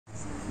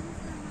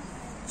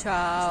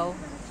Ciao.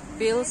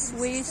 Feel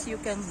Swiss, you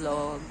can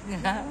vlog.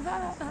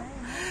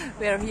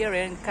 We are here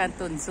in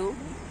Canton Zug,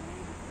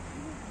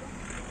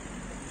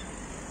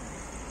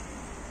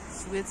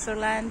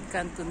 Switzerland,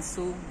 Canton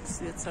Zug,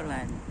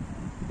 Switzerland.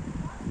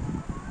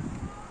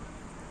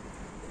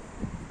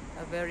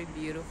 A very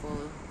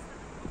beautiful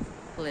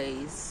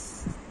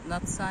place.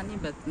 Not sunny,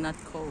 but not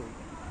cold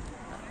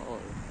at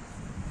all.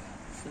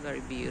 It's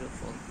very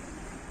beautiful.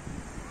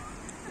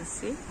 You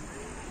see?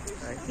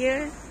 Right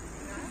here.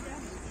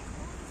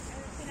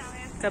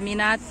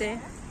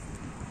 Caminate.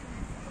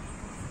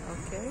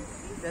 Okay,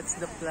 that's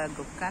the flag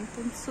of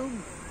Canton Zug.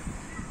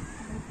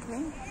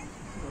 Okay,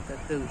 look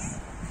at those.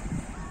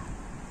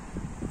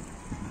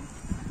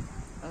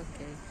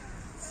 Okay,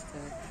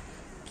 so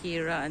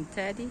Kira and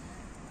Teddy.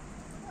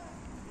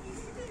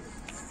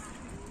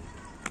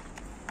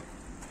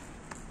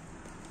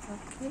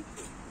 Okay.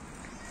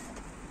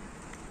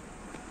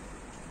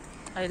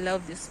 I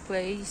love this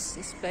place,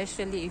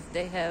 especially if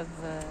they have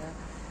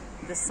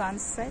the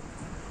sunset.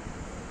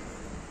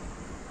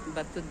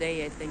 But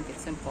today I think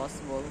it's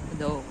impossible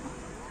though.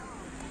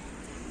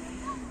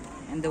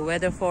 And the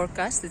weather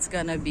forecast, it's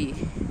gonna be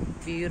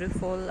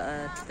beautiful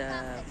at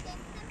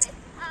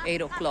 8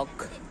 o'clock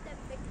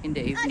in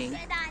the evening,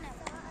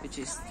 which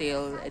is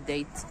still a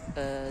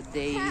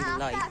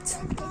daylight.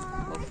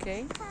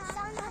 Okay,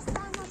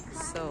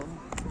 so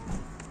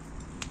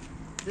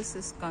this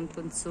is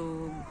Canton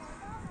Zug.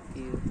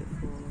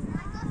 Beautiful.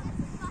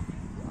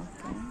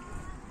 Okay,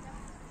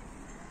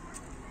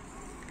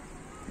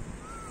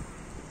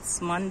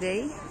 it's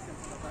Monday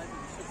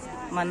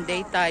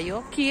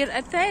tayo.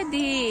 Kira,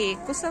 Teddy,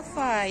 cosa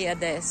fai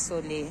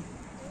adesso lì?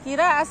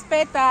 Kira,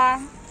 aspetta.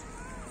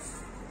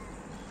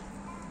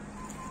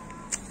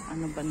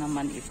 Ano ba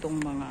naman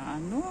itong mga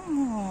ano?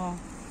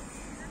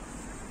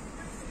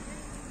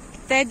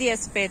 Teddy,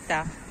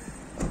 aspetta.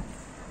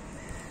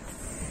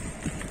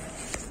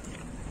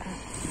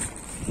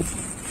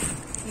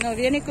 No,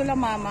 vieni con la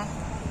mama.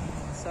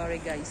 Sorry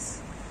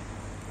guys.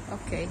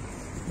 Okay.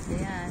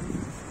 Ayan.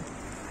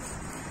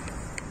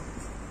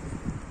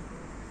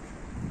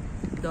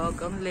 Dog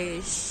on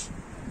leash.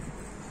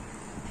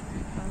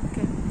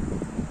 Okay.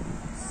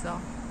 So,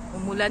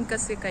 umulan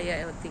kasi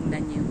kaya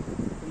tingnan niyo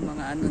yung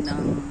mga ano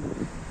ng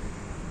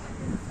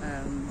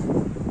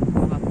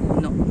mga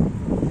puno.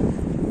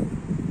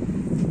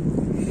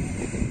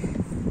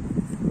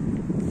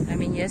 I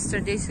mean,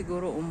 yesterday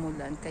siguro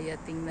umulan kaya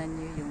tingnan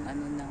niyo yung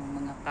ano ng mga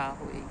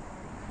kahoy.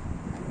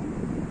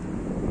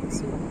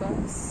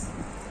 Subas.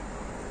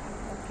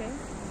 Okay.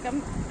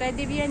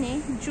 Pwede vieni,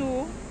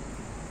 giù.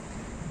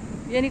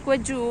 Vieni qua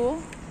giù.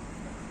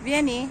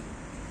 Vieni.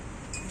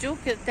 Giù,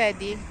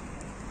 Teddy.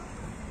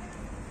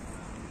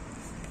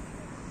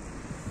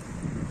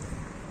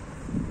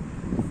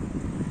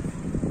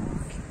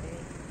 Okay.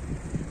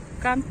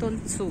 Canton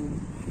Zug.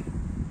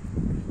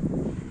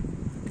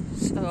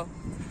 So,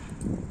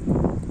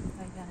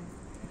 ayan.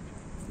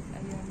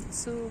 Ayan,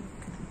 Zug.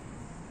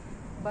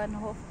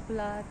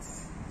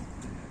 Bahnhofplatz.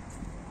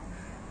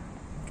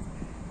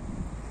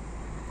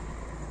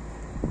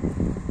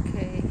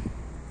 Okay.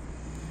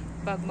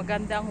 Pag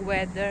maganda ang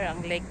weather,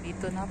 ang lake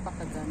dito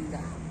napakaganda.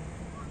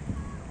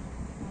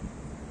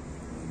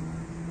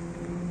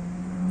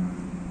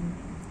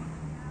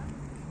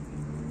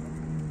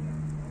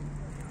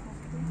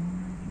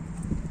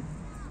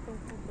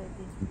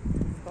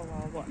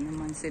 Kawawa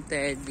naman si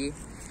Teddy.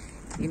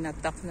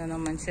 Inatak na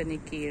naman siya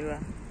ni Kira.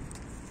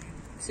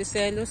 Si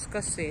selos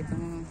kasi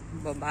ng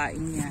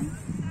babaeng yan.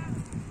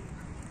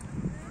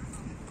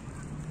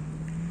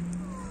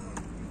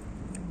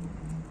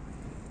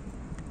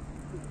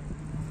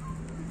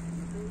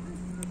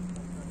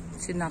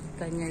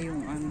 Sinaktan niya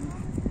yung ano,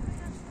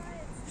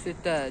 si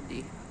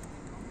Teddy.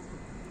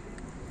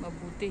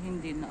 Mabuti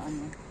hindi na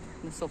ano,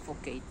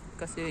 na-suffocate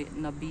kasi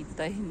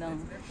nabitay ng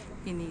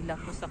hinila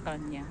ko sa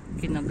kanya.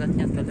 Kinagat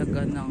niya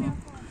talaga ng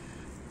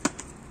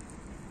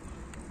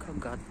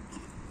kagat.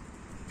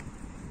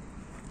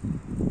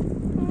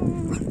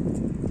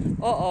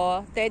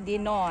 Oo, Teddy,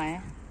 no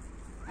eh.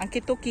 Anche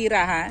tu,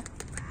 Kira, ha?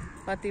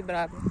 Pati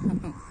bravo.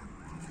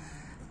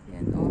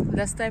 Yan, oh.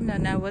 Last time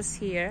when I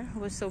was here, it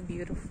was so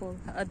beautiful.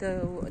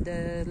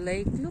 The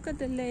lake, look at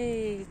the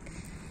lake.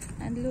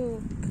 And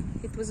look,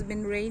 it was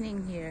been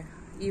raining here.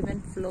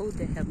 Even flowed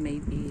they have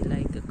maybe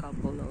like a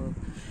couple of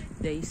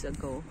days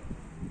ago.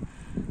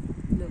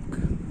 Look,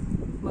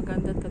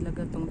 maganda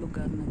talaga tong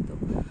lugar na to.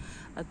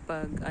 At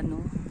pag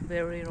ano,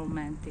 very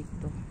romantic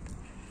to.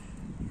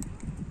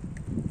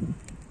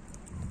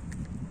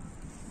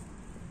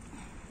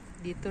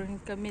 Dito rin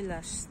kami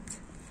last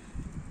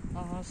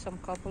some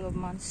couple of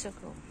months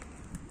ago.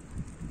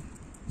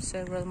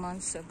 Several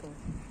months ago.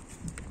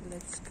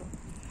 Let's go.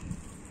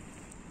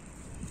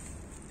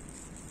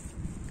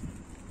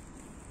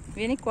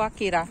 Vieni qua,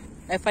 Kira.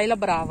 Fai la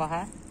brava,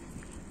 ha?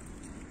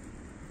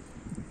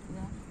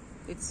 Yeah.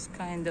 It's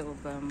kind of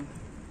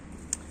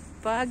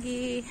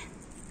foggy.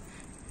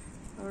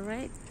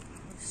 Alright.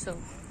 So,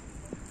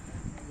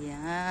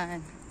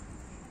 ayan.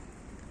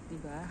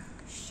 Diba?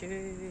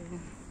 Schön.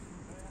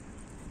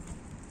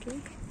 Okay.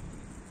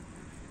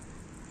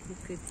 You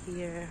could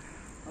hear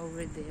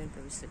over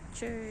there's a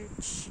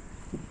church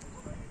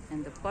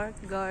and the park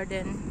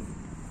garden.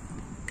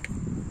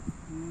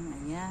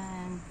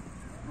 Ayan.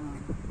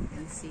 Oh,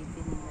 ang city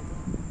nila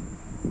doon.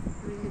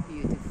 Really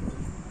beautiful.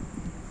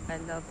 I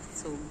love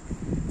Seoul.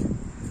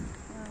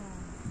 Oh,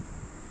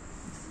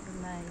 so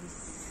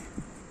nice.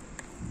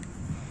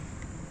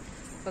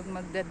 Pag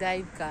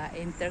magda-dive ka,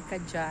 enter ka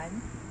dyan.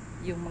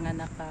 Yung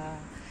mga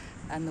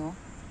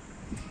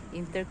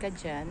enter ka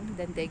dyan,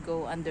 then they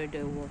go under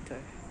the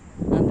water,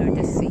 under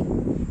the sea.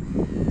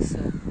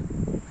 So,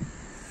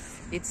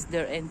 it's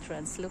their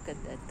entrance. Look at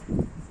that.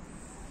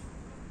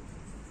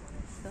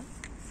 So,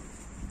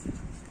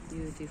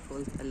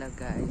 beautiful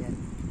talaga. Ayan.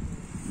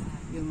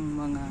 Yung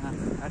mga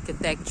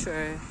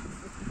architecture.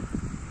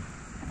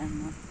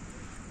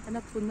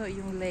 Puno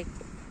yung lake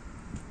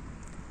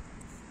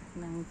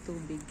ng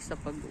tubig sa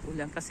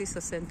pag-uulan kasi sa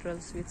Central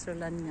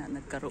Switzerland nga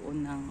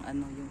nagkaroon ng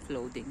yung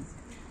flooding.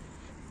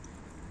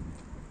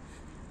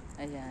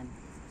 Ayan,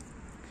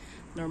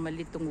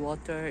 normally itong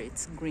water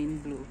it's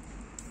green blue,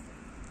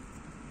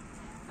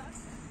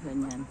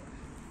 ganyan.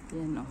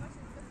 Yan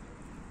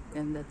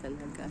ganda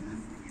talaga.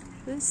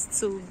 This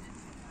Zug,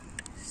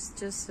 it's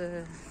just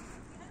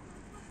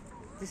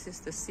this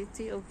is the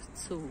city of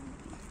Zug,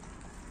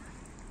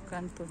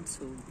 Canton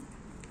Zug.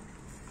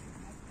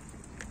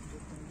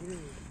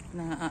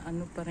 Na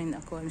pa rin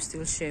ako, I'm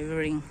still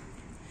shivering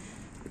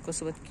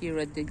because what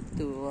Kira did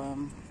to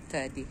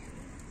Teddy.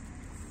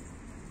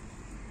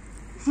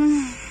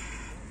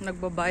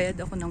 Nagbabayad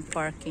ako ng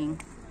parking,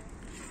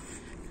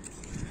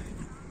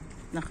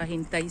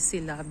 nakahintay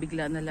sila,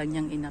 bigla na lang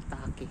niyang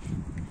inatake.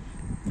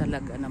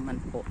 Talaga naman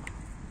po.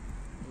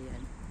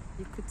 Ayan,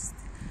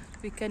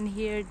 we can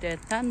hear the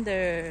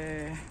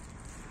thunder.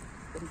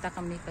 Punta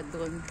kami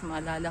doon,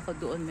 maalala ko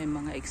doon may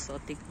mga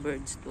exotic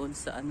birds doon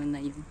sa na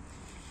yun.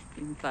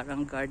 Yung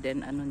parang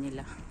garden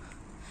nila.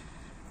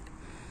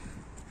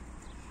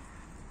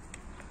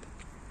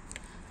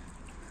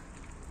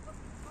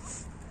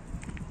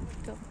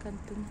 Ito ang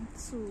Canton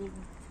Zug.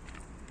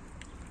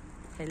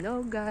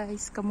 Hello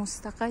guys,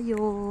 kamusta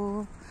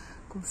kayo?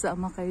 Kung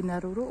saan man kayo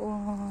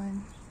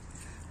naroon,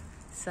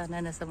 sana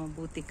nasa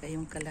mabuti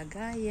kayong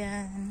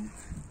kalagayan.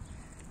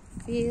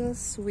 Feel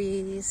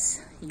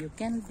Swiss, you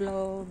can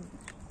vlog.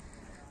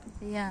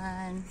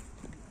 Ayan,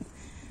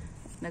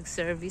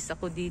 nag-service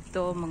ako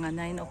dito mga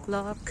 9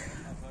 o'clock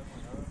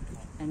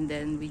and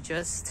then we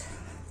just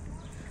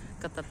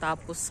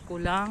katatapos ko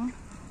lang,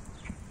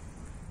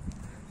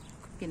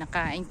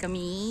 kinakain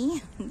kami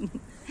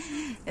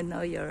and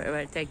now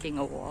we're taking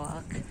a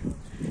walk.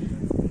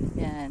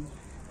 Yan,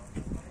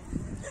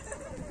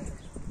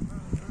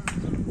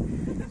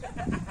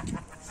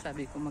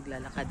 sabi ko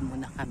maglalakad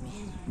muna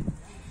kami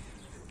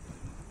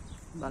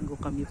bago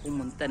kami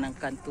pumunta ng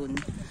Canton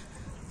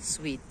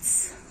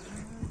Suites.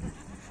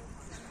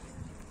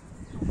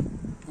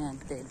 Yan,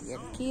 Teddy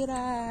and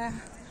Kira.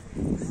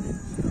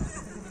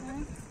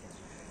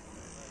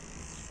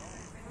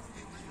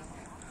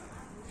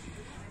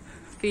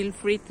 Feel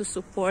free to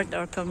support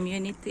our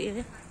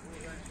community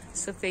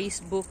sa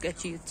Facebook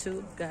at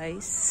YouTube,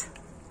 guys.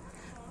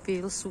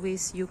 Feel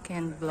Swiss, you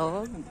can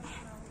vlog.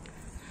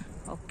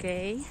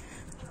 Okay?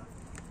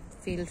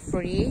 Feel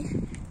free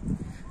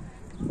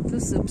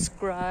to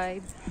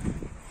subscribe.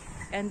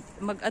 And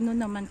mag-ano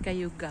naman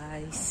kayo,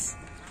 guys.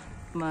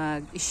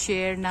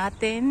 Mag-share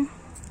natin.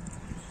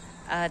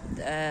 At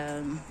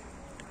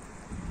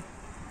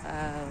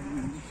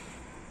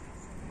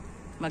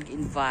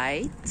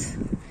mag-invite.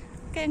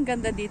 Kaya ang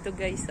ganda dito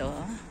guys,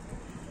 oh.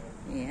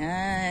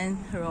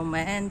 Ayan,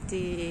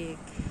 romantic.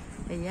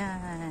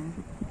 Ayan,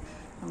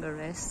 mga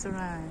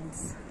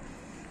restaurants.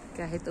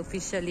 Kahit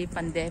officially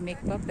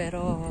pandemic pa,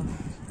 pero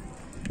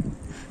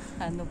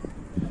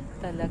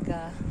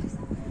talaga,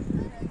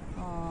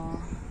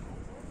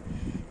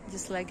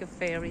 just like a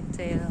fairy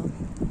tale.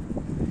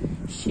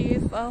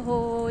 Shift,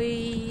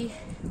 ahoy!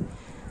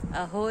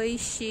 Ahoy,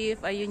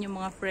 Shift! Ayun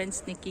yung mga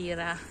friends ni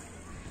Kira.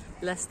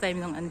 Last time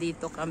nung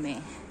andito kami,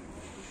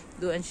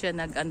 doon siya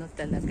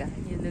talaga.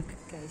 You look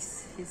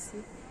guys, you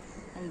see?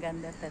 Ang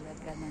ganda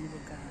talaga ng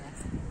lugar.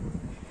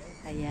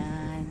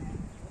 Ayan.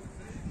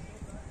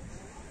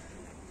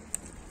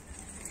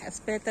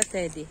 Aspetta,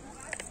 Teddy.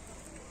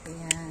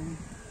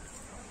 Ayan.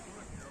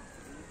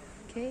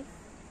 Okay.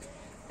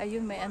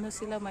 Ayun, may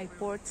sila, may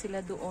port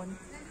sila doon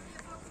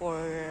for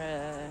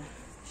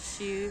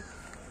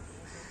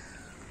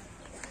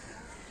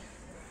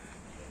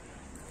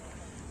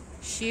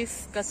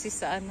Shift kasi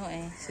sa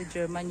sa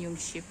German yung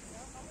ship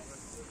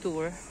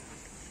tour.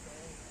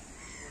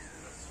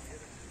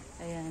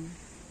 Ayan,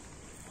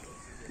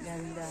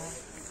 ganda,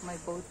 may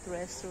boat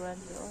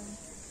restaurant doon.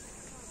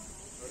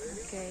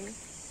 Okay,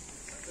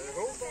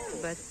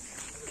 but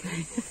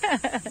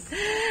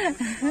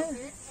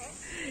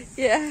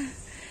yeah,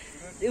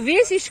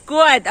 this is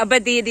good, aber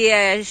die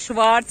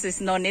schwarz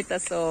ist noch nicht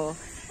so.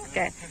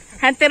 Okay,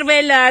 Hunter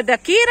will der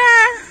Kira,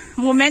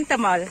 Moment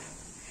mal,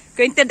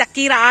 könnte der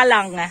Kira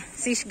anlangen.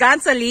 Sie ist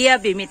ganz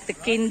lieb mit den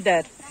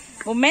Kindern.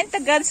 Moment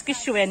ganz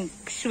geschwind.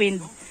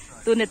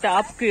 Toen het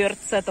opkeurt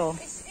sa to.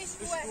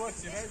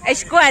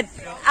 Is goed.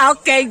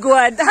 Okay,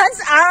 good.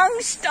 Hans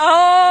Angst.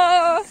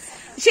 Oh.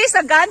 She's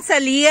a ganze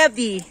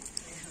Liebe.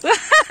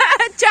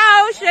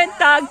 Ciao, schönen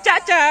Tag. Ciao,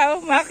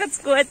 ciao. Macht's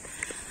gut.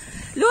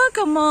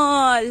 Look,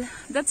 Amal.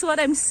 That's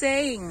what I'm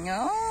saying.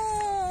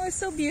 Oh,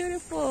 so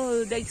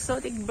beautiful. The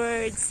exotic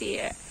birds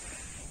here.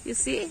 You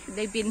see,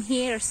 they've been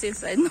here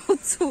since I know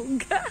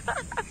Tsuga.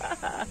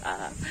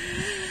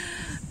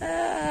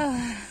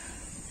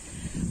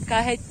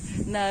 Kahit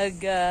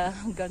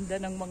ganda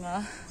ng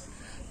mga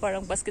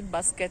parang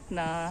basket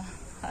na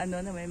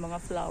ano na may mga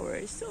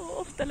flowers.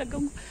 So,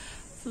 talagang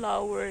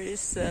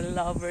flowers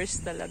lovers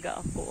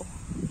talaga ako.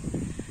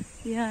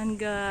 Yan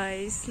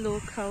guys,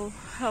 look how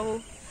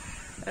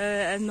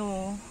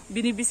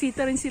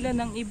binibisita rin sila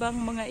ng ibang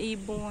mga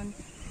ibon.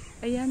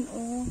 Ayan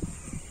oh.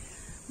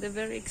 The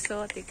very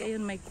exotic.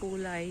 Ayun, may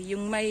kulay.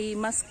 Yung may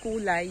mas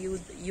kulay,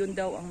 yun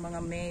daw ang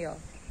mga male.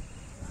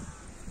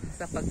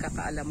 Sa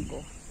pagkakaalam ko.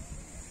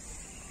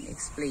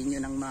 I-explain nyo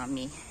ng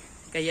mami.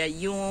 Kaya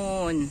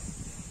yun.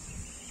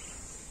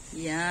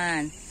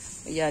 Yan.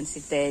 Ayan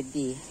si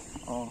Teddy.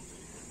 Oh.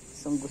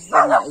 So gusto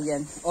niya.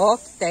 Ayan. Oh,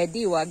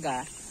 Teddy, wag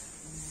ah.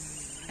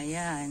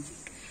 Ayan.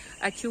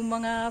 At yung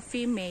mga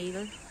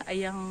female,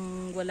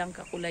 ayang walang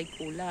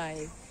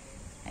kakulay-kulay.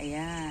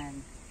 Ayan.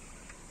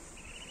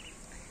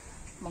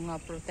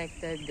 Mga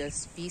protected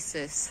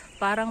species.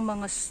 Parang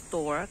mga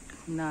stork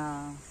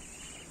na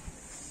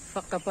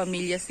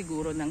kapamilya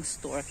siguro ng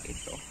stork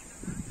ito.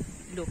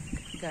 Look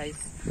guys,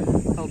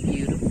 how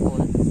beautiful.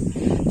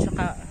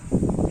 Tsaka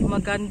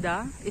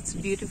maganda, it's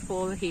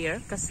beautiful here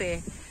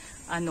kasi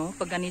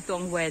pag ganito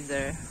ang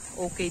weather,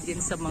 okay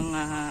din sa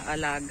mga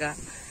alaga,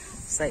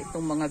 sa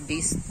itong mga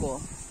beast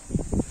ko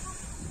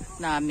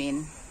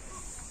namin.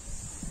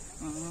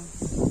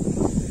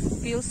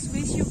 Feels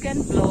wish you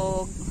can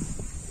vlog.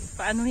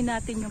 Paanuhin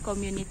natin yung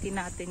community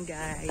natin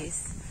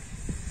guys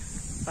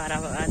para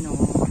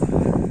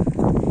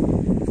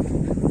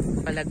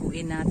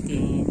palaguin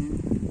natin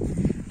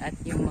at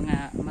yung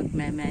mga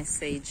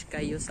magme-message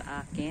kayo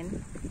sa akin,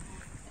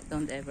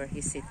 don't ever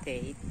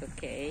hesitate,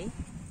 okay?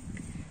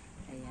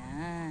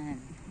 Ayan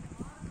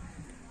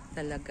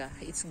talaga,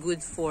 it's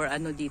good for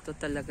dito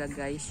talaga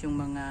guys, yung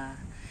mga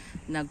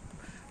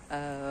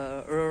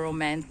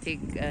romantic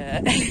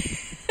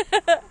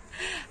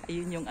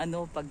ayun yung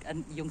pag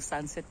yung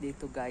sunset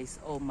dito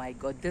guys, oh my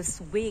god, this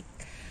week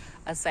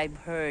as I've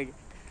heard,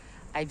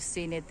 I've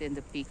seen it in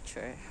the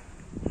picture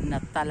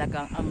na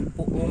talagang ang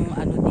buong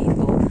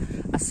dito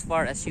as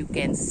far as you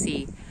can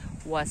see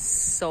was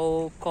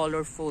so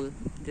colorful,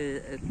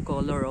 the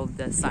color of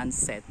the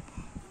sunset,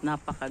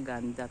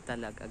 napakaganda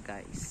talaga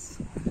guys.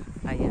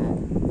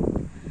 Ayan,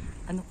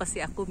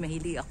 kasi ako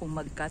mahilig akong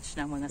mag-catch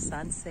ng mga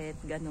sunset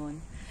ganon.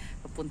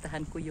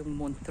 Papuntahan ko yung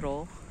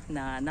Montreux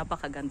na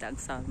napakaganda ang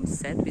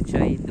sunset, which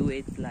I do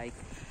it like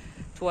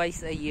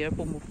twice a year.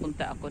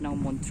 Pumupunta ako ng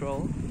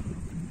Montreux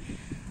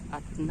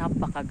at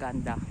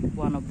napakaganda,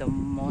 one of the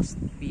most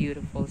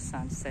beautiful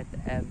sunset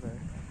ever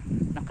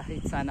na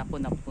kahit saan ako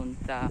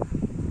napunta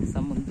sa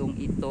mundong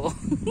ito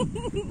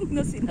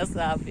na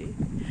sinasabi,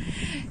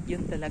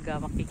 yun talaga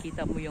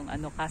makikita mo yung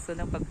kaso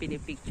lang pag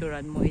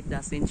pinipicturean mo, it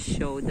doesn't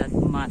show that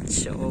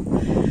much of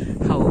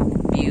how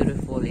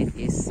beautiful it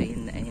is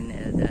in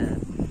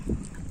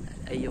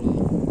yung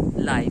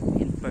live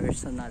in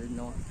personal,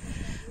 no?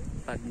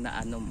 Pag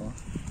mo,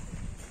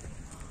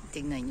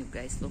 tingnan nyo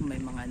guys, may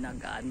mga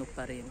nag-ano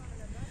pa rin,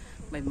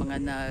 may mga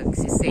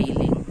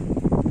nagsisailing,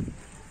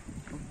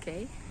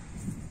 okay?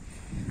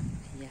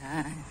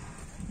 Ayan.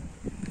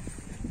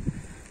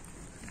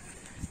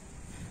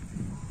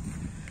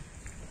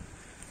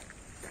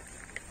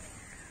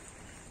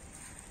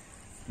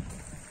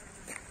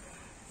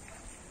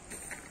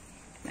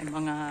 May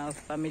mga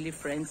family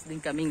friends din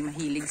kaming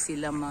mahilig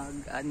sila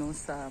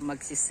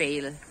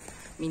magsisail.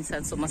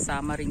 Minsan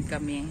sumasama rin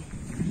kami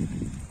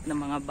ng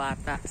mga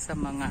bata sa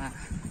mga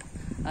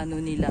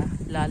nila,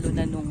 lalo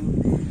na nung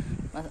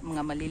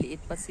mga maliliit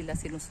pa sila,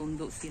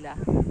 sinusundo sila.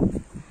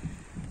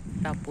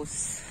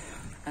 Tapos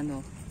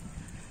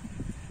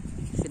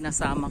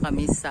sinasama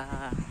kami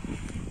sa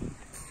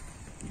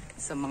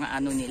mga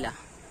nila,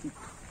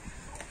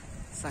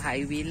 sa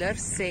high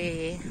wheelers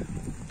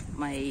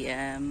may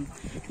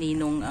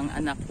ninong ang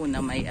anak ko na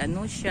may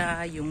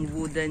siya, yung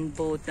wooden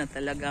boat na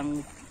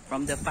talagang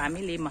from the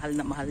family, mahal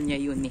na mahal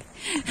niya yun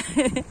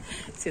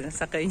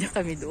sinasakay niya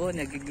kami doon,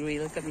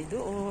 nag-grill kami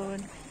doon,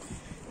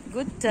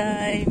 good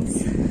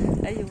times.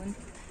 Ayun,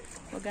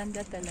 maganda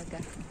talaga.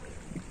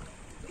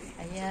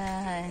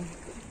 Ayan,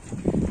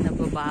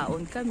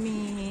 nababaon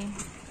kami.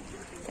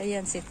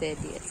 Ayan si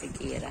Teddy at si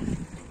Kira,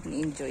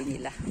 ni-enjoy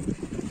nila.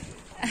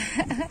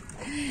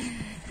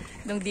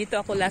 Nung dito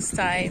ako last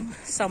time,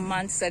 some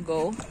months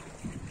ago,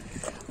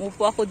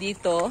 umupo ako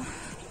dito,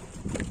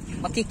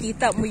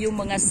 makikita mo yung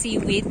mga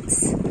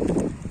seaweeds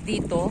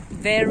dito,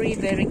 very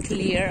very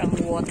clear ang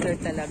water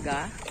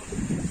talaga.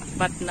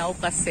 But now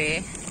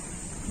kasi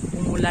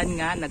umulan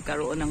nga,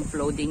 nagkaroon ng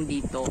flooding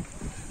dito,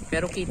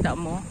 pero kita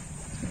mo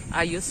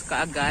ayos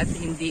kaagad,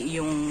 hindi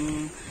yung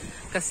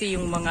kasi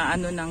yung mga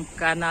ano ng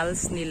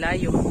canals nila,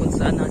 yung kung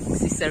saan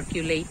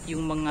nag-circulate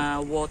yung mga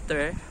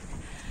water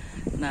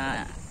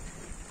na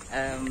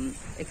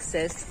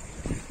excess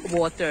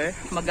water,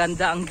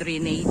 maganda ang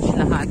drainage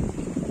lahat.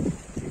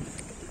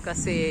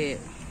 Kasi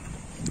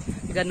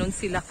ganun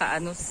sila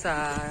kaano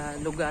sa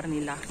lugar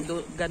nila.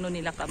 Ganun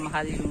nila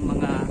kamahal yung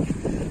mga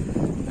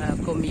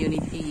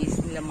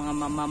communities nila, mga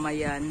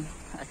mamamayan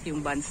at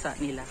yung bansa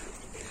nila.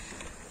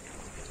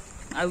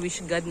 I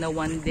wish God na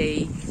one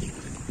day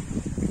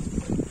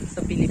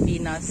sa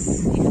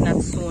Pilipinas, if not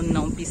soon,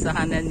 na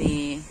umpisahan na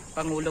ni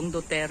Pangulong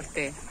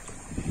Duterte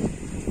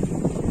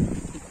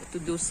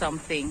to do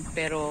something.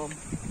 Pero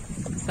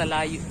sa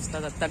layo,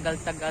 sa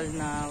tagal-tagal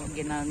na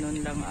ginanon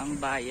lang ang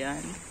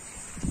bayan,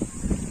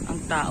 ang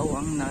tao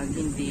ang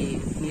hindi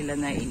nila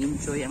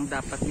na-enjoy ang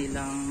dapat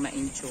nilang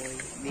ma-enjoy,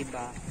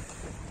 diba?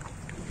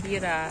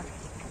 Kira,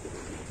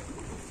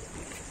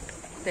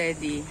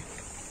 Teddy,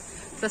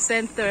 sa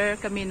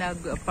center kami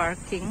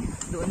nag-parking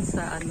doon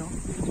sa ano,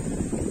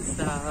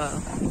 sa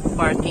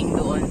parking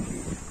doon.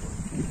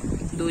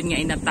 Doon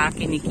niya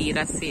inatake ni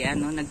Kira si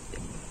ano,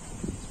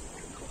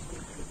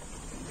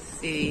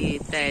 si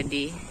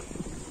Teddy.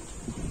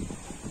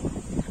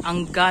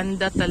 Ang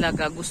ganda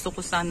talaga. Gusto ko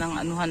sanang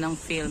anuhan ng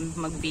film,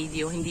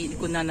 mag-video. Hindi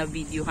ko na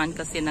na-videohan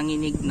kasi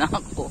nanginig na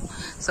ako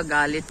sa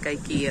galit kay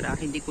Kira.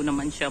 Hindi ko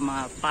naman siya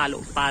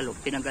mapalo-palo.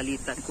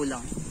 Pinagalitan ko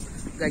lang.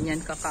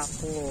 Ganyan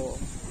kakako.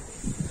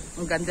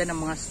 Ang ganda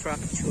ng mga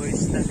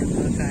structures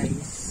talaga,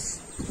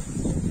 guys.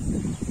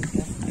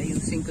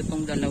 Ayusin ko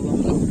tong dalawang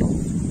ito.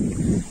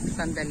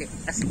 Sandali.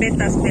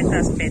 Aspeta.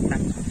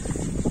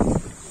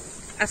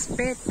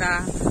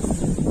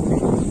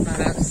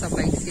 Para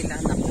sabay sila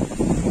na po.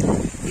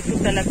 Ito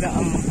talaga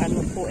ang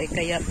ano ko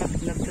kaya pag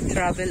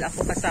nag-travel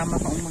ako kasama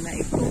ko ang mga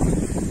ito,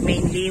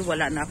 mainly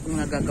wala na akong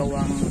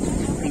nagagawang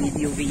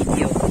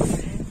video.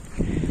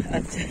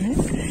 At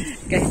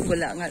kahit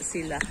wala nga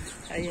sila.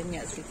 Ayan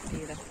nga si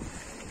Kira.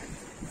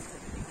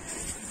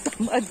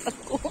 Tamad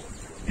ako.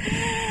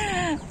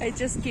 I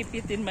just keep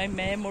it in my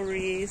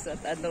memories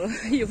at ano,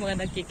 yung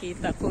mga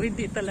nakikita ko.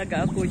 Hindi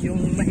talaga ako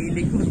yung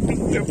mahilig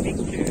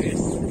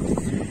mag-pictures.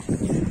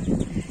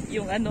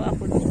 Yung ano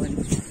ako noon.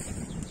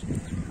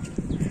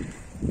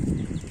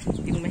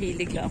 Yung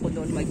mahilig lang ako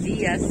noon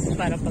mag-dias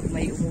para pag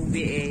may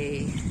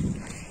umuwi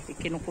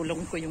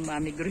kinukulong ko yung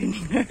mommy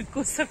greener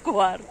ko sa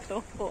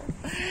kwarto ko.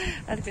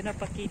 At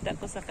pinapakita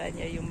ko sa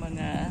kanya yung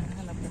mga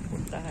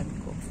napupuntahan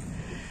ko.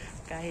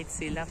 Kahit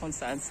sila kung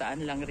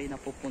saan-saan lang rin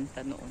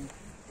napupunta noon.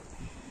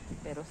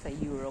 Pero sa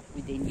Europe,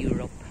 within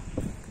Europe.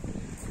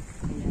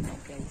 Ayan o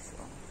guys.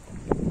 Oh.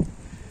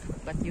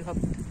 But you have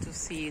to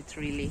see it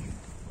really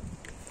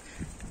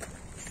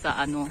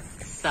sa ano,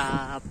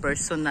 sa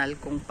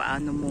personal kung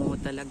paano mo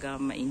talaga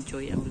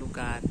ma-enjoy ang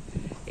lugar.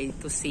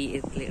 To see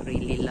it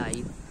really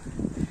live.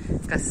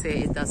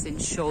 Kasi it doesn't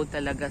show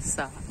talaga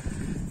sa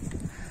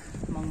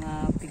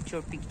mga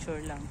picture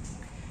lang.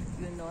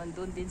 You know,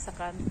 andun din sa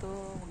kanto,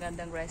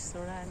 magandang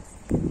restaurant.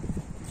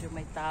 Medyo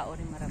may tao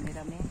rin,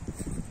 marami-rami.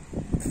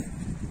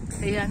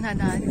 Ayan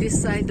na,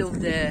 this side of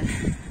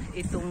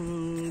itong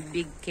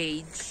big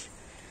cage,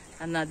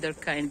 another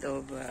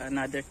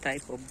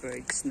type of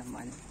birds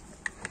naman.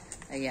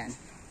 Ayan,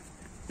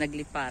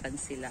 nagliparan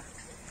sila.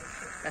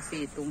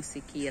 Kasi itong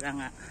si Kira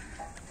nga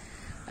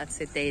at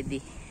si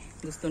Teddy,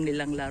 gusto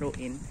nilang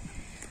laruin.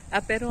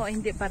 Pero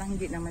hindi, parang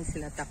hindi naman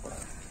sila takot.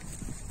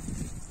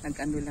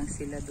 Nag-ano lang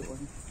sila doon.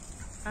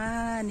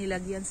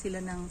 Nilagyan sila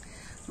ng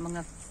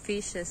mga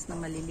fishes na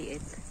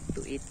maliliit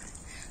to eat.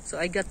 So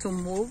I got to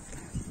move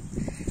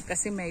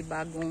kasi may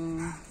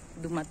bagong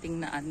dumating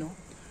na ano.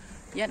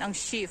 Yan ang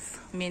sheep,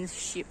 means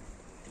sheep.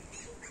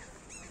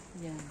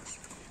 Yan.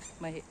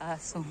 May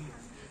asong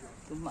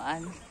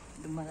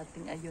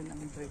dumarating ayun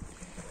ang bird.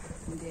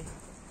 Hindi.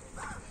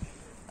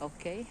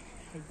 Okay.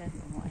 Ayan.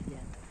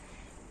 Ayan.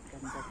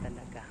 Ganda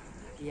talaga.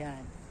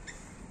 Yan.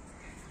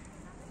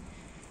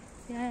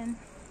 Yan.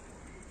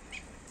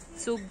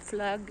 Sub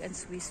flag and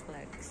Swiss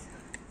flags.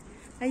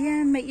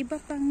 Ayan, may iba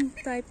pang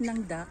type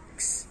ng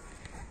ducks.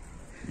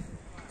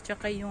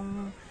 Tsaka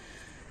yung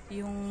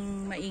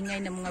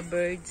maingay na mga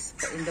birds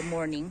in the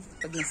morning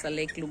pag nasa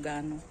Lake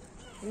Lugano.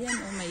 Ayan,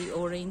 may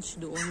orange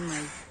doon,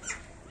 may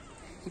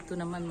ito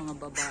naman mga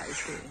babae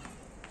ito.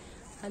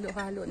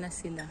 Halo-halo na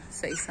sila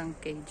sa isang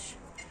cage.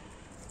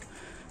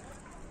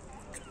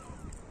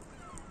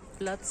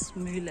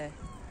 Platzmühle.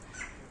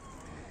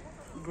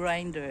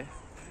 Grinder.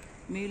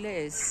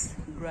 Mühle is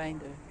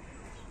grinder.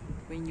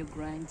 When you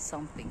grind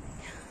something.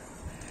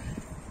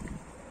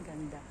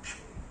 Ganda.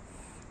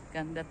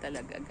 Ganda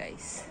talaga,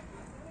 guys.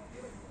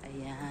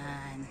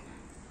 Ayan.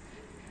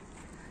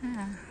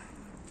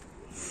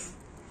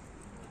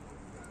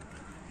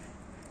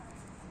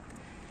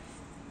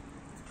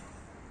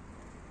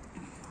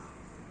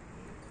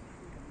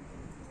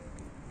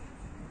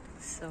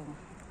 So,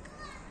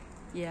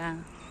 yeah.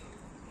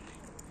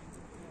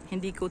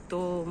 Hindi ko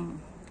to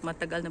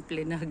matagal na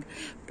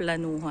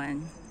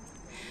planuhan.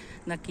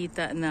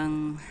 Nakita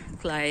ng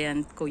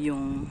client ko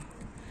yung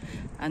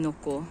ano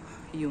ko,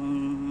 yung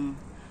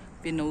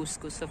pinost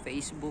ko sa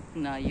Facebook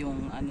na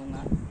yung ano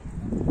nga,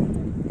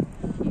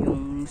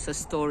 yung sa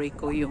story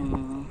ko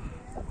yung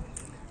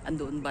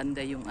andoon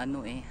banda yung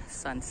ano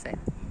sunset.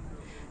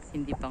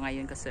 Hindi pa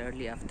ngayon kasi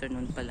early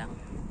afternoon pa lang.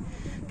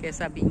 Kaya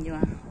sabi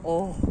niyo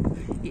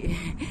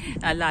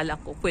alala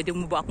ko, pwede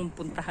mo ba akong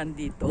puntahan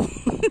dito?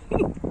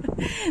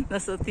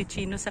 Nasa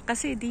Ticino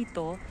kasi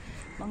dito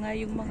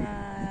yung mga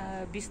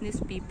business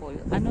people,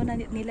 ano na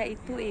nila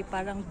ito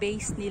parang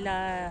base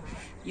nila,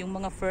 yung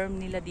mga firm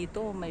nila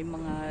dito, may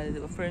mga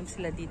firms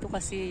sila dito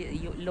kasi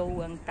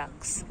low ang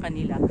tax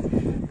kanila.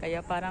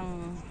 Kaya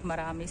parang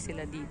marami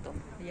sila dito.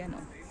 Ayan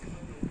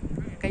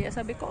Kaya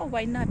sabi ko,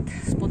 why not?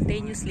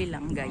 Spontaneously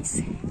lang,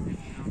 guys.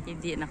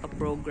 Hindi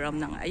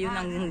naka-program ng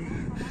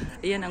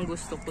ayun ang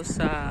gusto ko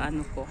sa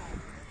ano ko,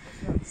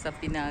 sa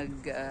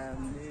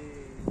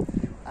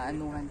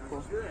anuhan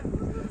ko,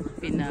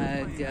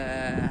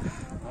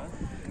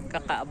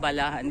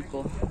 kakaabalahan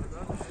ko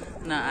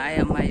na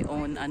I am my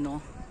own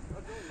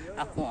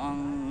ako ang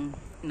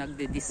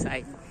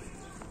nagde-decide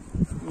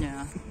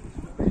niya.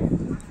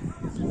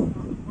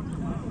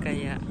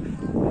 Kaya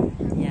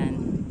yan,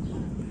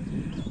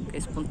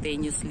 kaya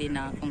spontaneously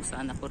na kung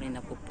saan ako rin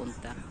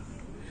napupunta,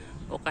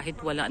 o kahit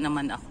wala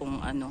naman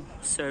akong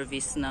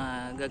service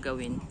na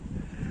gagawin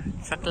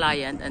sa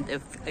client, and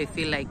if I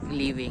feel like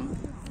leaving,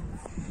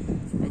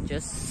 I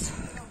just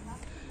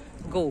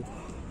go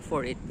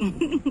for it.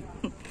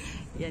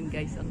 Yan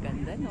guys, ang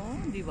ganda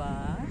di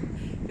ba?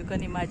 You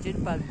can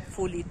imagine pag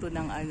full ito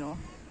ng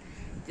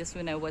just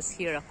when I was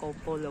here a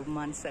couple of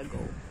months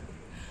ago,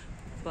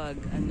 pag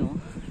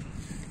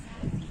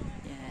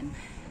yan,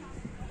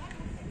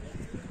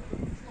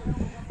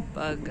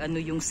 pag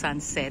yung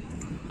sunset,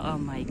 oh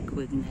my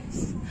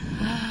goodness,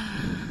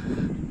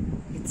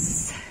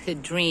 it's a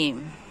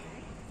dream.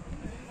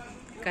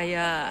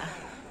 Kaya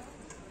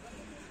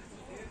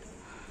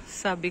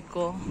sabi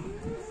ko,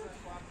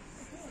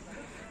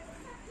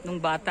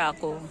 nung bata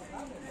ako,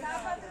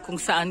 kung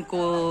saan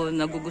ko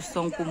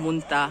nagugustong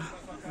pumunta,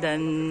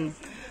 then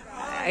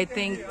I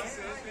think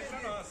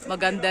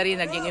maganda rin,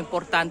 naging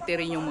importante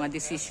rin yung mga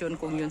decision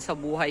kong yun sa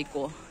buhay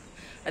ko.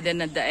 And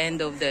then at the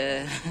end of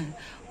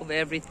of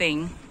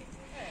everything,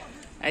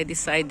 I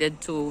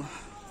decided to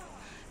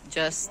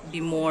just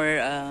be more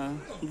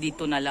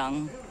dito na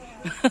lang.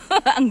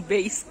 Ang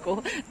base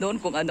ko doon,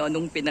 kung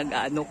ano-anong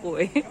pinag-ano ko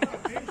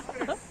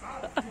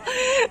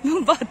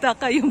nung bata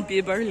ka, yung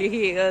Beverly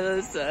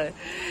Hills,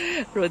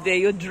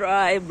 Rodeo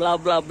Drive, blah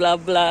blah blah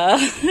blah,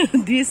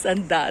 this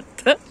and that.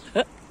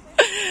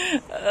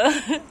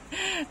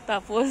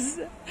 Tapos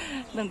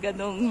nang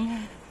ganong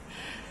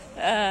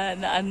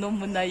na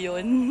mo na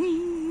yun,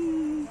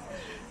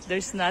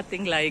 there's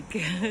nothing like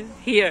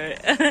here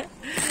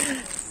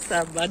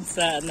sa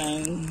bansa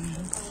ng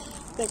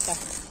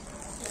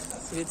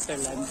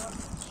Switzerland.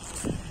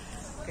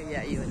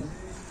 Kaya yun.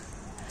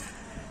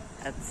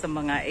 At sa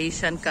mga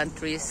Asian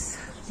countries,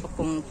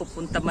 kung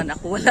pupunta man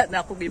ako, wala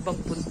na akong ibang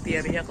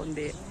punteriya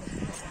kundi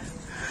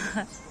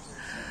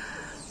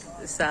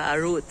sa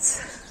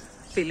roots,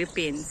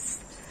 Philippines.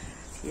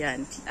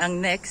 Yan. Ang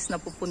next na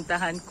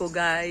pupuntahan ko,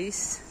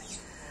 guys,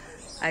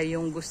 ay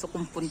yung gusto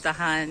kong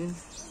puntahan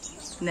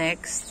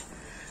next,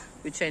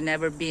 which I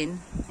never been,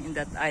 in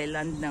that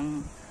island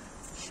ng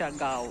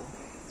Siargao.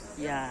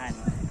 Yan.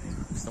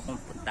 Gusto kong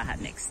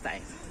puntahan next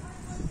time.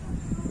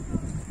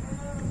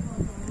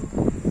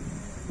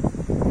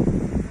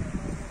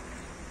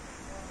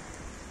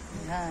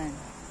 Yan.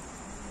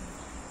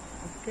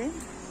 Okay.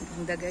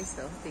 Ganda guys,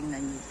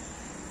 tingnan niyo.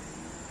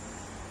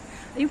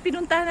 Yung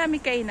pinuntahan namin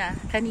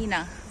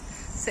kanina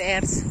sa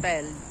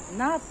Erzfeld,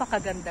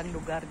 napakagandang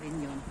lugar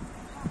din yun.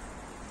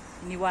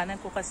 Iniwanan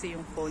ko kasi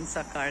yung phone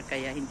sa car,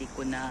 kaya hindi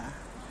ko na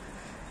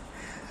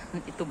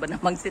ito ba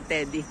namang si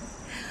Teddy,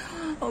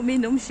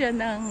 uminom siya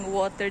ng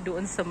water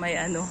doon sa may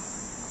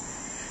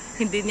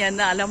hindi niya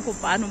na alam kung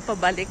paano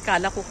pabalik.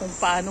 Kala ko kung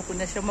paano ko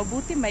na siya,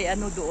 mabuti may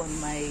doon,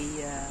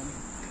 may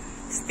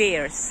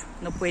stairs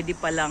na pwede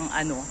palang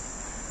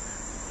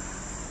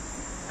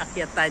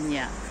akyatan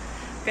niya.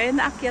 Kaya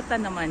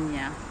naakyatan naman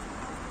niya.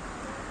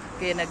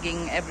 Kaya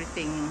naging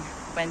everything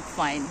went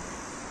fine.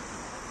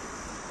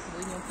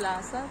 Doon yung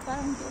plaza,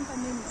 parang doon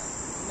kami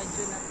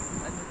medyo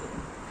doon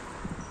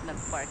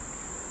nagpark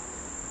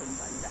doon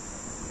banda.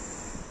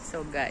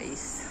 So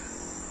guys,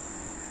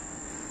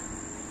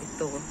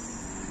 ito,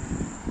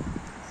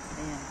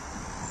 ayan,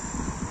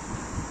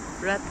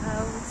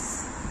 Rathaus,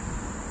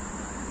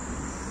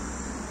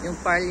 yung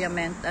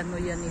parliament,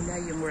 yan nila,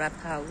 yung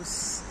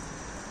Rathaus,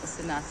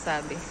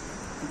 sinasabi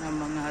ng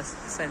mga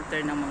center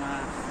ng mga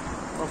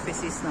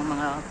offices ng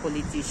mga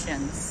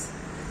politicians.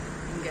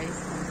 And guys,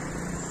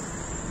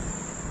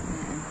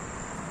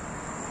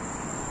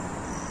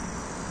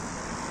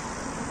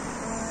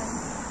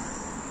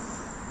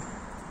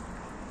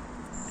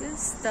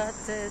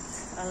 started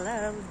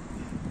aloud.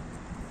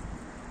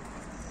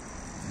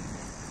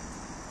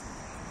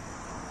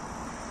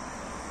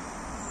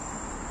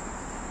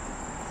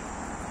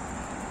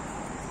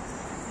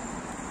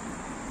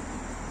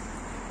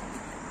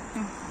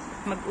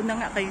 Mag-una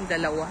nga kayong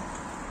dalawa.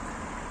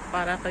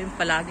 Para kayong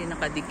palagi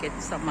nakadikit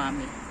sa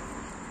mami.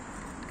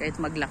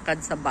 Kahit maglakad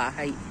sa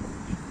bahay.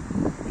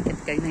 Dikit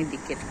kayo na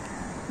dikit.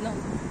 No,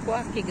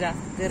 kuha kigra.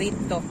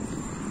 Garito.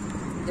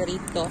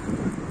 Garito.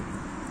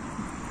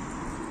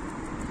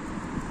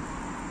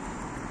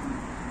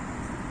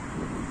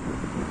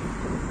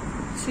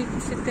 Si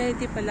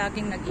Teddy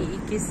palaging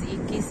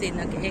nag-iikis-ikis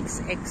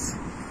nag-XX.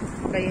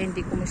 Kaya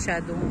hindi ko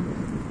masyadong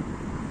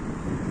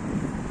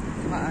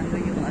maano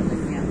yung ano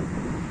niya.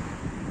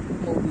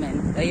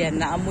 Movement. Ayan,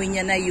 naamoy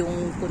niya na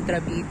yung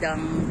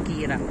kontrabidang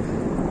Kira.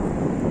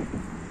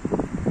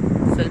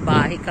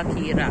 Salbahe ka,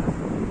 Kira.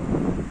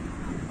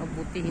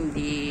 Mabuti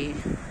hindi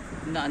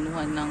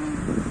naanuhan ng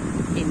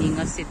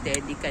hininga si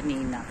Teddy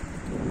kanina.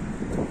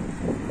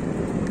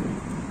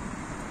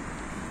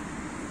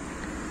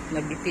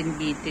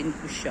 Nabitin-bitin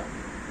ko siya.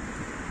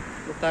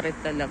 Lukaret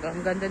talaga.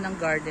 Ang ganda ng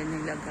garden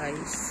nila,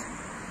 guys.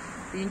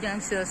 Yun yung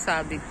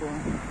sinasabi ko.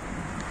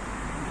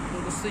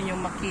 Kung gusto nyo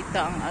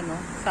makita ang ano,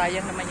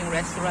 sayang naman yung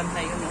restaurant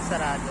na yun,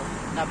 sarado.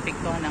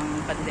 Napiktuhan ng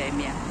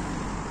pandemya.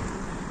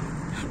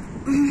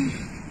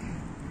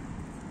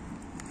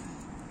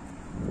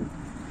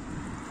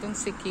 Itong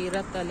si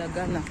Kira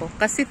talaga, nako.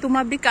 Kasi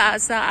tumabi ka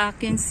sa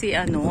akin si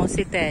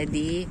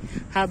Teddy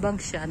habang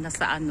siya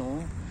nasa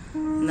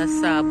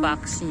nasa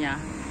box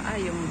niya.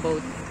 Yung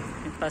boat,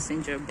 yung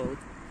passenger boat.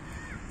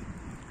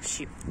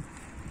 Ship.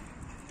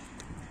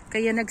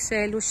 Kaya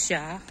nagselos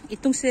siya.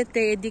 Itong si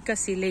Teddy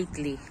kasi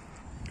lately,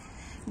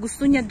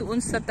 gusto niya doon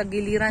sa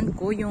tagiliran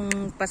ko,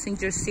 yung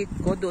passenger seat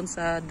ko, doon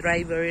sa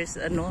driver's,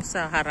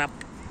 sa harap.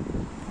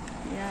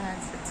 Yan,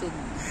 sa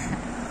tube.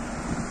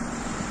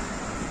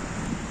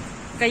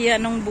 Kaya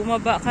nung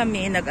bumaba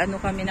kami,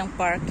 kami ng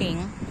parking.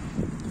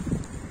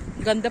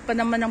 Ganda pa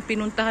naman ang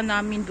pinuntahan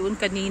namin doon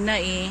kanina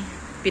eh.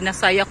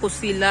 Pinasaya ko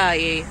sila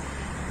eh.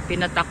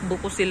 Pinatakbo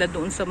ko sila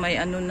doon sa may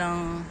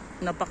ng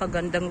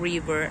napakagandang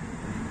river.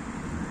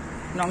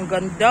 Nang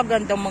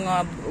ganda-gandang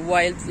mga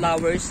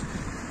wildflowers.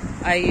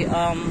 Ay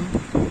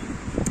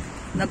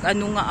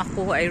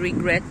I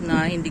regret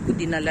na hindi ko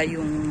dinala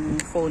yung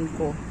phone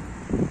ko.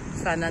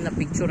 Sana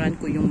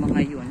napicturan ko yung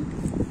mga yun.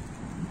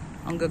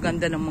 Ang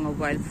gaganda ng mga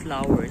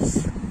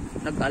wildflowers.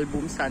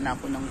 Nag-album sana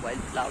ako ng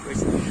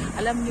wildflowers.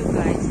 Alam nyo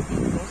guys,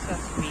 dito sa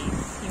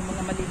Swiss, yung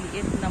mga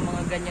maliliit na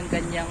mga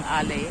ganyang-ganyang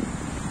alley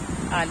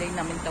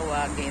namin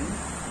tawagin.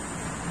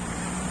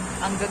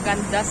 Ang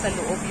gaganda sa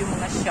loob yung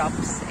mga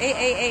shops.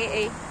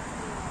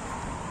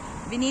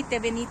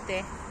 Benite.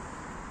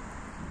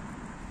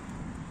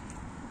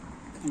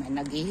 May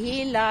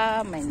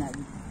naghihila,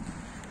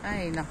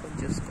 ay naku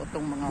Diyos ko,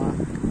 itong mga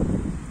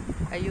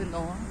ayun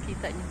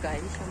kita nyo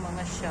guys yung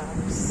mga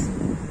shops.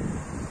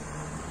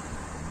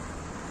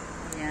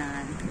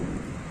 Yan,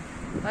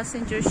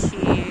 passenger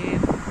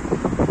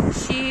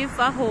ship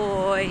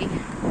ahoy,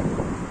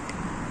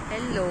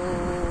 hello.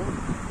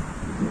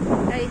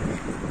 Ay,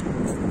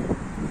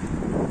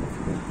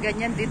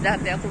 ganyan din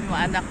dati ako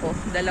mga anak ko,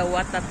 2-3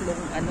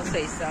 sa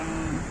isang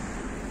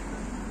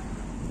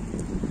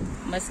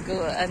mas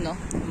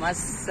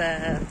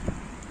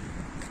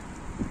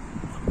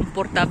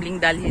komportabling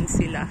dalhin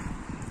sila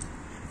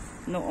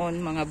noon,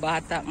 mga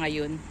bata.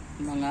 Ngayon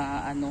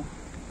mga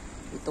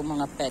itong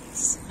mga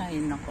pets, ay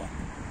nako.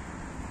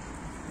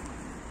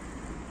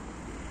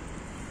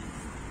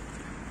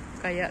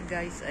 Kaya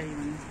guys,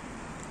 ayun,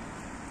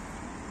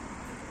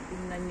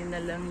 tingnan nyo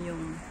na lang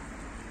yung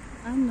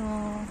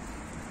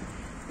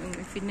yung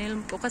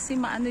finilm ko kasi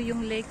maano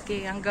yung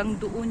lake hanggang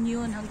doon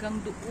yun, hanggang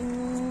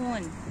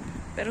doon.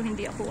 Pero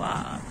hindi ako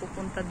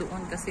pupunta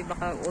doon kasi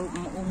baka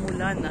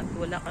umulan at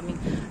wala kaming,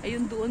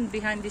 ayun doon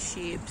behind the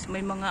ships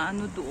may mga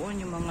doon,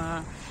 yung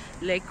mga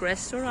lake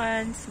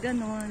restaurants,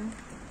 ganon.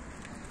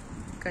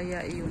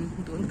 Kaya yun,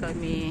 doon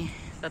kami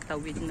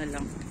tatawid na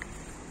lang.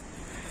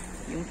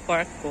 Yung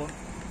park ko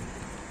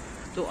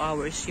 2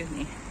 hours yun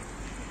eh.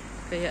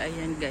 Kaya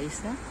ayan guys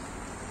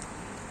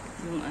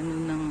yung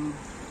ng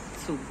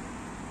sub.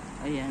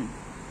 Ayan.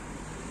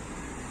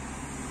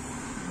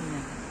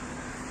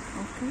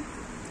 Okay.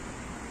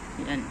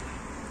 Yan.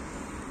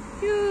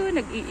 Yun,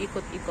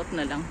 nag-iikot-ikot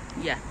na lang.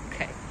 Yeah,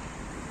 okay.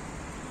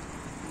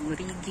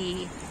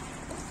 Rigi,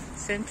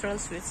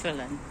 Central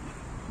Switzerland.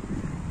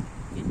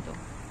 Dito.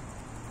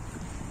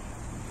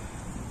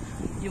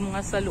 Yung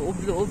mga sa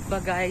loob-loob pa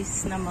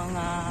guys na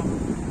mga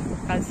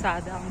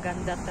kalsada, ang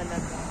ganda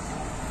talaga.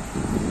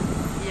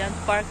 Yan,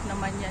 park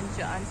naman yan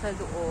dyan sa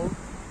loob.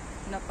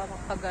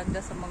 Napakaganda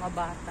sa mga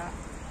bata.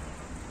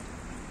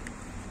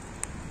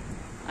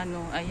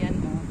 Ayan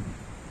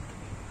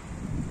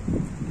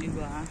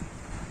diba?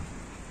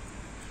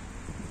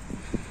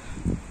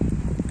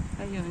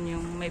 Ayun,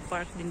 yung may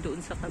park din doon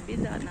sa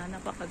kabila na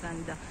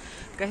napakaganda.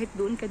 Kahit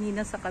doon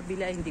kanina sa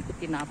kabila, hindi ko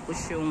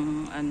tinapos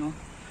yung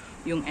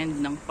yung end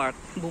ng park.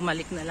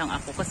 Bumalik na lang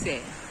ako kasi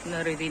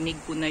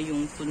naririnig ko na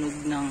yung tunog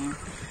ng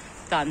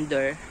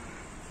thunder.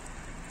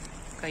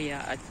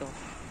 Kaya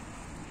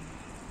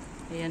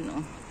ayan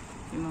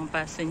yung mga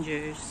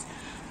passengers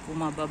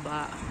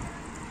bumababa.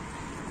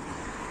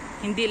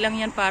 Hindi lang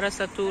yan para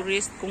sa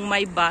tourist. Kung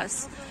may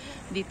bus,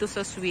 dito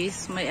sa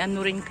Swiss, may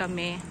ano rin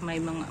kami,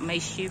 may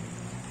ship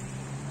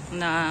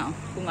na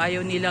kung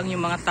ayaw nilang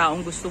yung mga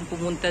taong gustong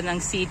pumunta ng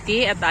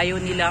city at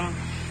ayaw nilang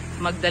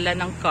magdala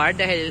ng car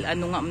dahil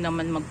ano nga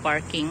naman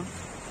mag-parking.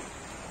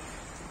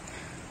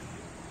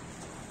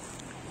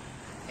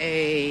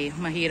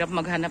 Mahirap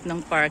maghanap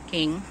ng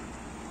parking.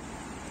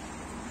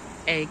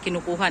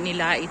 Kinukuha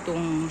nila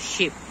itong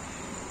ship.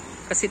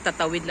 Kasi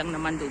tatawid lang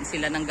naman doon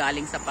sila nang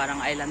galing sa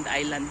parang island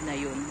na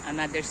yun.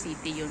 Another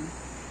city yun.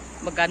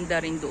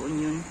 Maganda rin doon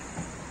yun.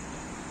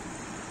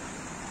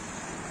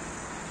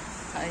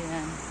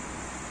 Ayan.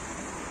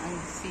 Ang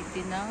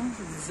city ng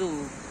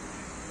Zug.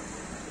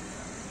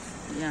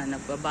 Ayan,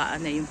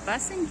 nagbabaan na yung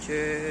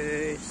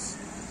passengers.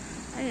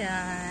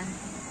 Ayan.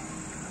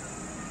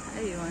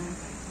 Ayun.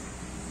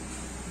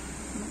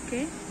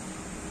 Okay.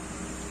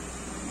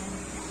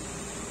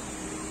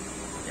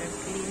 They're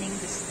cleaning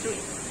the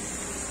streets.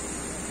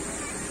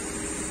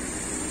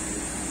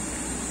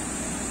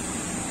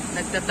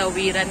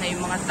 Nagtatawiran na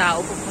yung mga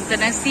tao pupunta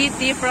ng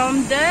city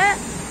from the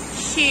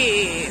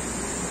ship.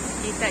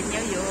 Kita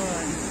nyo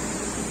yun.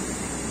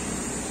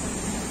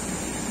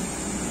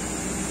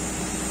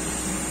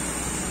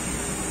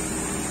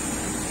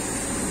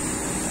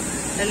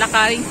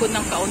 Lalakarin ko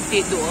ng kaunti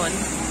doon.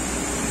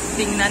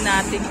 Tingnan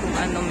natin kung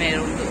ano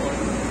meron doon.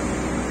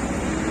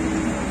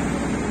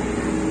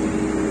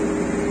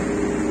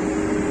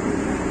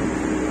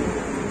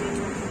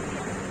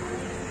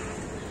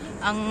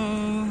 Ang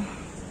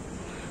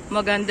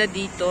maganda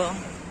dito,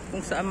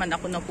 kung saan man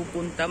ako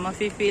napupunta,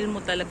 mafe-feel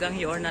mo talagang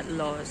you're not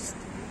lost.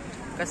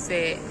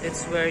 Kasi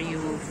it's where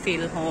you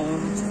feel home.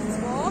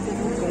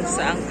 Kung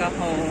saan ka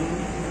home.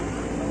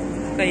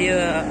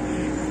 Kaya,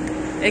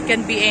 it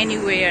can be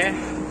anywhere.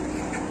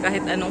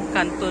 Kahit anong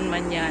kanton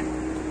man yan.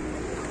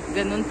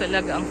 Ganun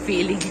talaga ang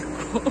feeling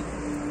ko.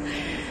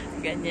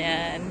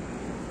 Ganyan.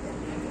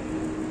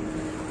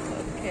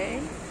 Okay.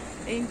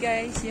 Ayun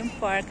guys, yung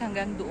park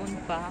hanggang doon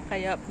pa.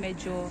 Kaya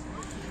medyo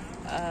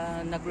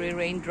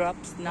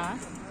nagre-raindrops na.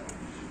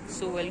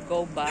 So we'll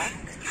go back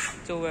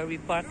to where we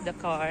park the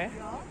car.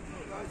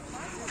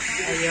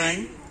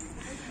 Ayun.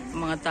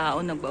 Mga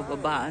tao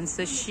nagbababaan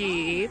sa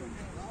ship.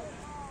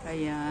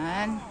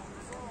 Ayan.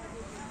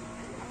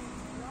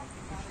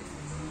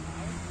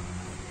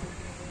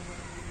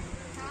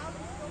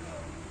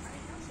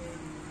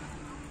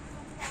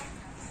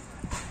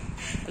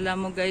 Alam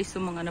mo guys,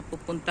 yung mga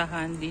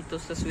napupuntahan dito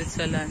sa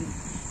Switzerland,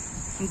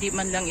 hindi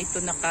man lang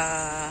ito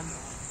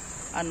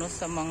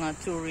sa mga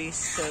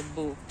tourist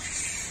books.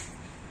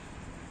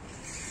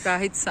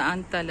 Kahit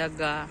saan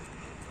talaga,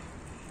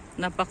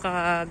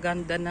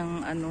 napakaganda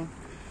ng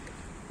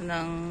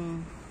ng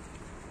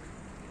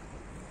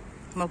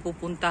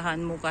mapupuntahan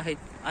mo kahit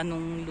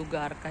anong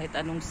lugar, kahit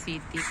anong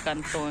city,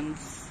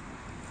 cantons.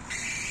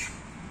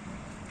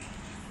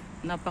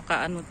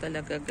 Napaka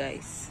talaga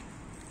guys.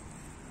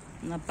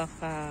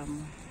 Napaka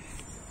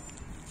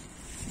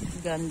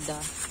ganda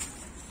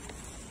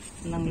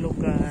ng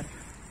lugar.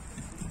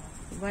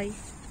 Why?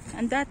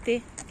 Ang dati,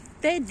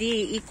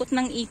 Teddy, ikot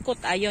ng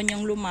ikot. Ayaw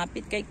niyang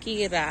lumapit kay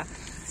Kira.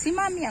 Si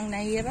Mami ang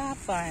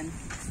nahihirapan.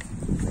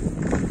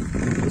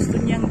 Gusto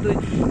niyang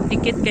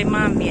dikit kay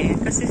Mami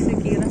kasi si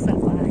Kira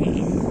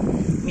salbahe.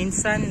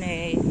 Minsan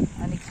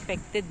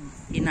unexpected,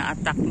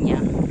 ina-attack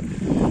niya.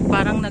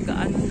 Parang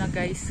nag-ano na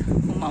guys,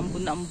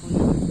 umaambun-ambun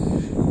na.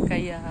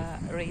 Kaya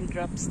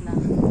raindrops na.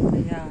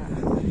 Kaya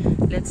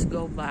let's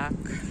go back.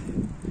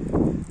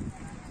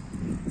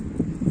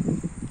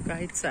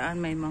 Kahit saan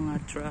may mga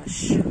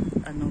trash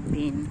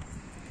bin.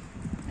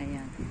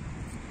 Ayan.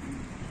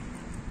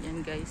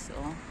 Yan guys,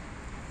 oh.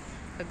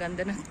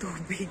 Kaganda ng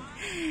tubig.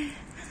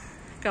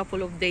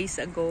 Couple of days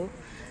ago,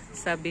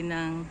 sabi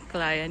ng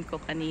client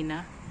ko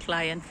kanina,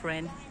 client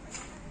friend,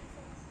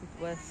 it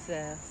was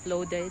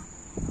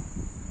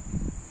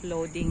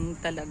loading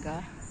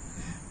talaga.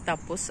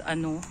 Tapos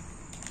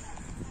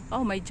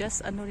may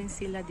just rin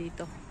sila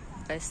dito,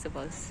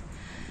 festivals.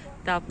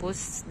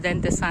 Tapos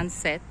then the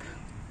sunset,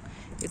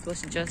 it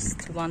was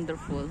just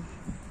wonderful.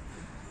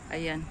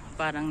 Ayan,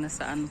 parang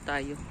nasa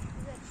tayo,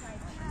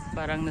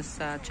 parang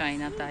nasa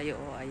China tayo.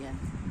 Ayan,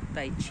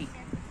 Tai Chi.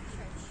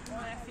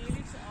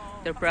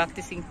 They're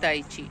practicing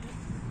Tai Chi.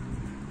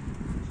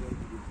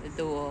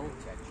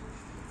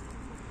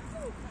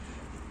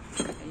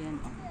 Ayan,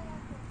 oh.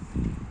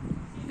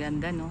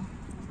 Ganda, no?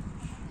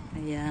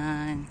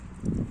 Ayan.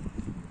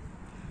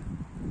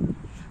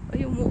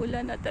 Ay,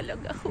 umuulan na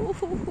talaga.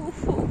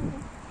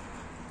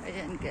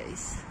 Ayan,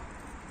 guys.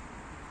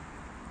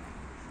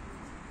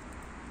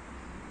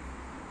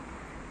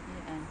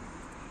 Ayan.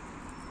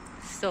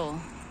 So,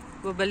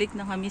 babalik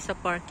na kami sa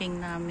parking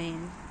namin.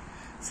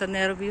 Sa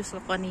nervous ko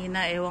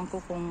kanina, ewan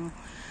ko kung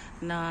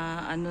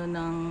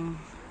ng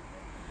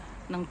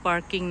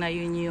parking na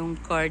yun yung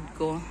card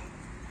ko.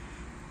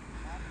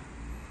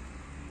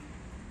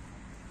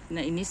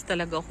 Nainis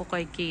talaga ako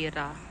kay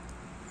Kira.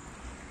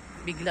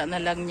 Bigla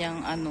na lang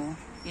niyang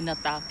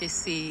inatake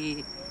si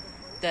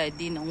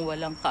Daddy nang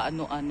walang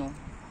kaano-ano.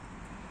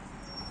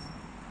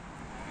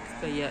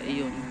 Kaya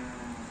iyon.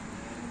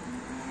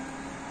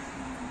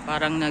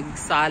 Parang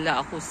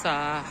nagsala ako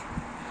sa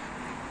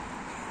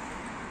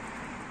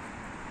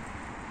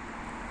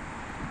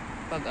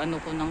pag ano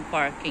ko ng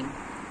parking.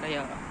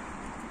 Kaya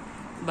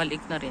balik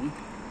na rin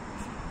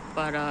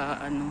para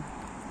ano,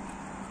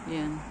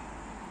 yan.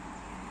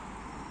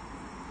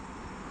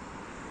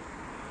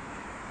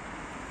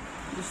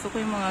 Gusto ko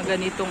yung mga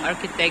ganitong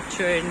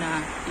architecture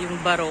na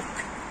yung baroque.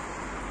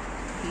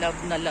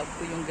 Love na love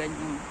ko yung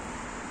ganyan.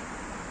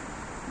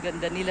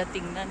 Ganda nila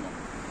tingnan.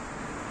 Oh.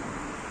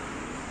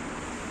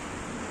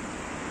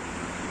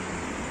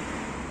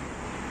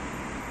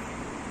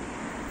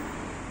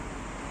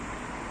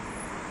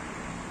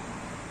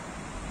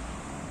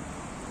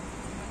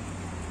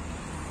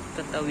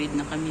 Tatawid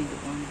na kami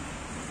doon.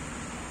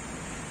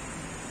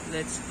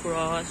 Let's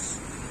cross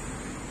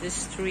the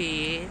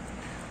street.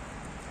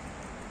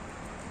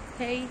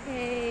 Hey,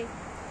 hey.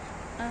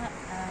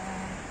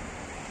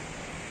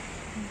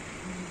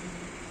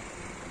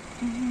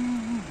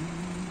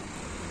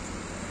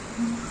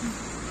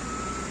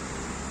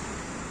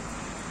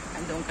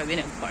 Andun kami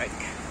nag-park.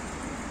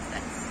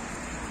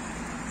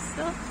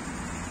 So,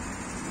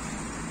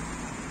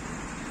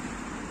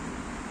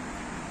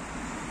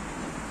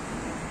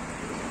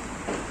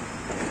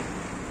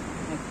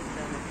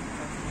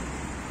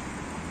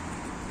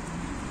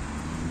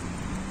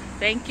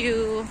 thank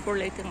you for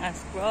letting us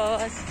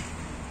cross.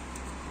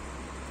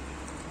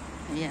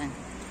 Ayan.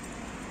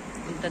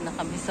 Punta na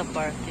kami sa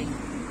parking.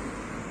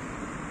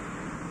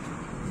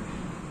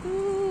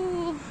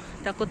 Ooh,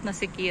 takot na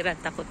si Kira.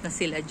 Takot na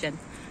sila dyan.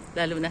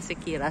 Lalo na si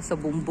Kira sa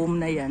boom-boom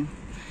na yan.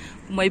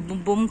 Kung may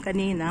boom-boom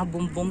kanina,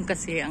 boom-boom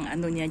kasi ang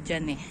ano niya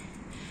dyan eh.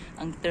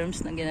 Ang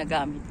terms na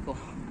ginagamit ko.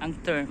 Ang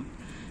term.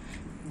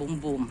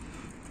 Boom-boom.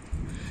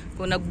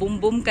 Kung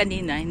nag-boom-boom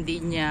kanina,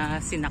 hindi niya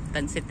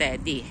sinaktan si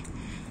Teddy.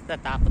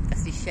 Tatakot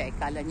kasi siya.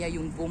 Kala niya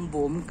yung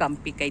boom-boom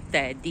kampi kay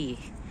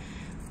Teddy.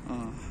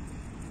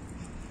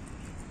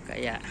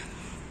 Kaya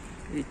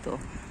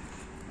dito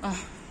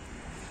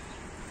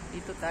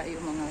dito tayo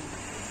mga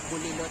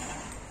bulilot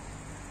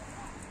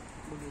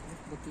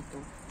butito.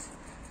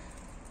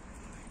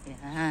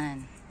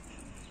 Yan.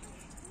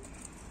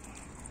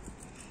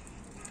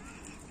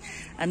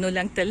 Ano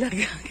lang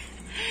talaga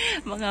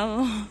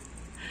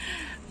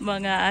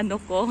mga ano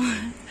ko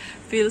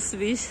feels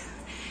wish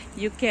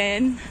you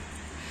can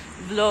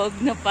vlog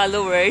na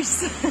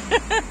followers.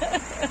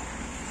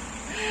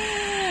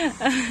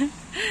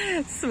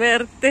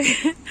 Swerte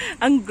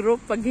ang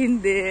group pag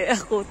hindi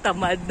ako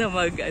tamad na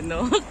mag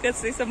ano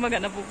kasi sa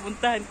mga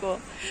napupuntahan ko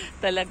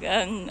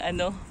talagang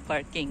ano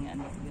parking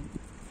ano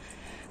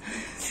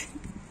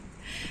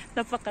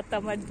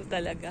napakatamad ko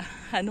talaga.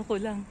 Ano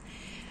ko lang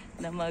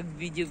na mag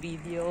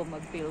video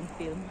mag film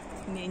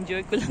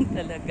ni-enjoy ko lang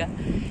talaga.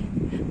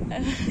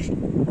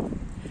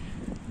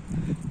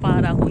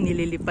 Para ako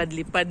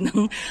nililipad-lipad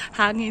ng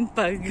hangin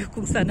pag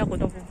kung saan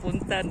ako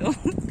napupunta, no?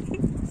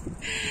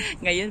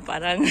 Ngayon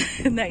parang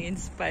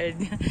na-inspired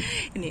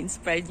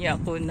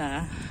niya ako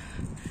na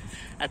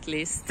at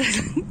least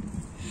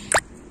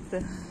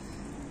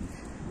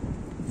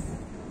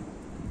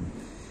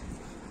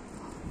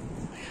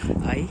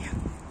ay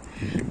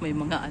may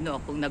mga ano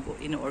akong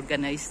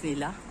ino-organize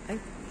nila. Ay,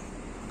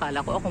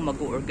 akala ko ako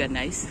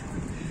mag-organize.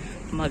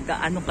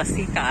 Mag-ano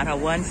kasi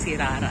kaarawan si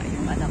Rara,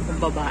 yung anak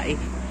kong babae.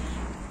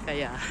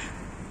 Kaya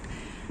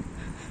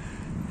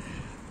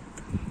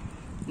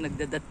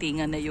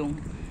nagdadatingan na yung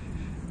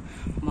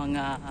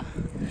mga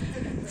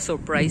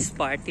surprise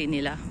party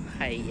nila.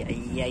 Ay.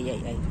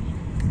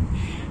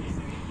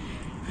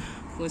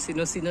 Kung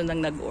sino-sino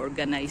nang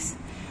nag-organize,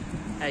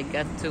 I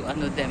got to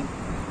ano them.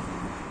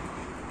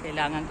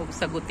 Kailangan kong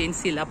sagutin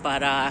sila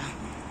para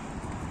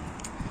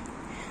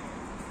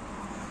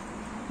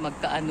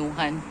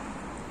magkaanuhan,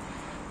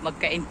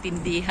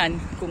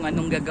 magkaintindihan kung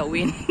anong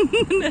gagawin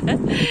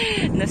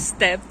na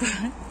step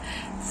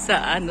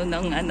sa ano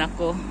ng anak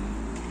ko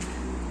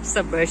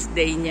sa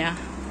birthday niya.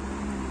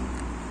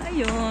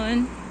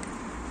 Ayun.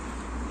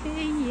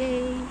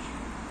 Hey.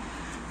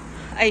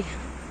 Ay,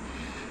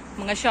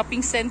 mga shopping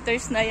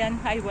centers na yan.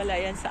 Ay, wala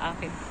yan sa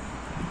akin.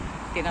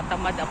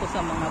 Tinatamad ako sa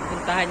mga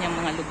puntahan niyang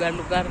mga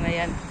lugar-lugar na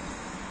yan.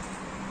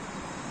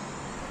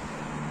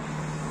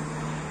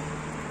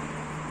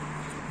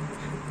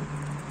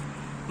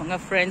 Mga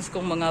friends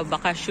kong mga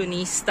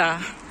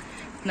bakasyonista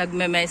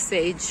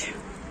nagme-message.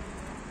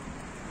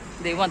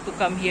 They want to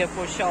come here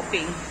for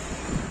shopping.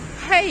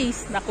 Hey,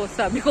 nako,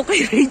 sabi ko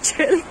kay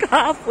Rachel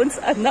kahapon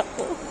sa anak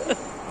ko.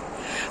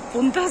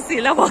 Punta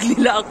sila, wag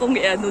nila akong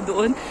ano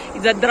doon.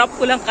 Isa-drop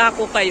ko lang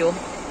kako kayo.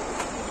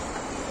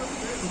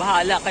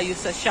 Bahala kayo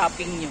sa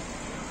shopping nyo.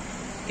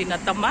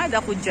 Tinatamad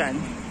ako dyan.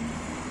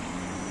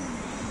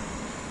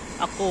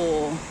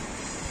 Ako,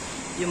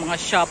 yung mga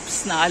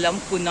shops na alam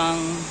ko ng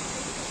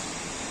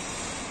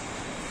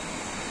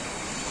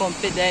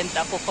confident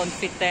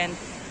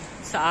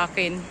sa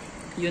akin,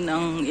 yun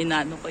ang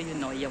inano ko,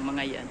 yun o, yung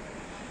mga yan.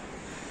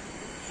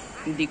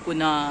 Hindi ko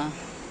na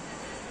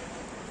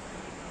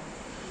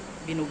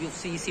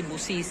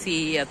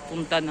binubusisi at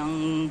punta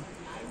ng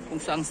kung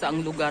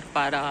saang lugar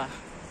para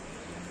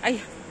ay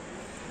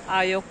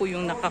Ayaw ko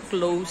yung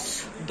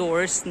naka-close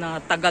doors na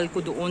tagal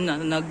ko doon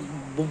na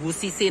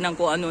nagbubusisi ng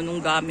kung ano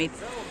nung gamit.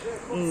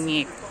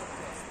 Ngik.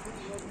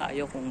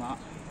 Ayaw ko nga.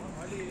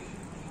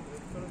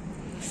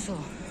 So,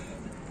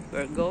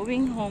 we're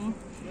going home.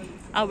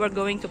 We're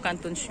going to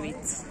Canton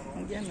Suites.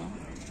 Ayan, oh.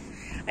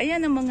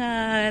 Ayan ang mga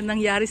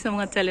nangyari sa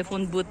mga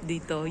telephone booth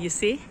dito. You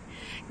see?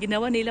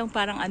 Ginawa nilang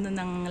parang ano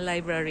ng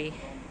library.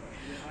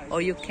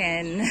 Or you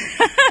can...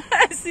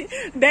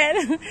 Ben,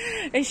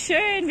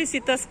 schön, wie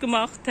Sie das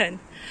gemacht haben.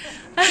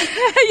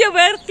 Ja,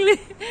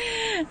 wirklich.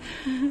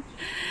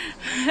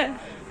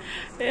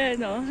 Ayan,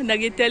 oh.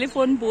 Naging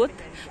telephone booth.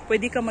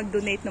 Pwede ka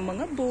mag-donate ng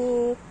mga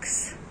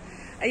books.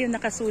 Ayun,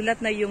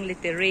 nakasulat na yung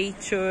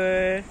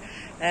literature,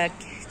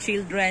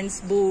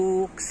 children's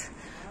books.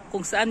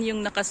 Kung saan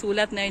yung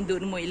nakasulat na yun,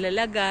 doon mo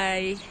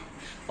ilalagay.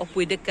 O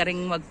pwede ka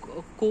rin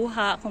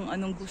magkuha kung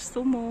anong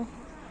gusto mo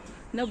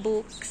na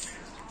books.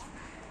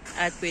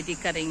 At pwede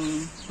ka rin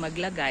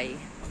maglagay.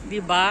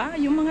 Diba?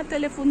 Yung mga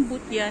telephone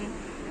booth yan,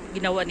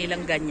 ginawa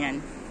nilang ganyan.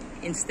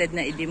 Instead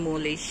na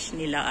i-demolish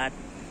nila at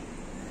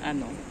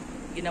ano,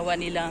 ginawa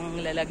nilang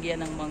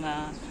lalagyan ng mga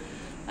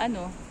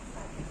ano,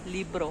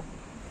 libro.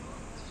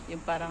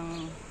 Yung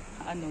parang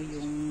ano,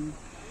 yung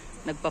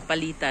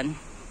nagpapalitan.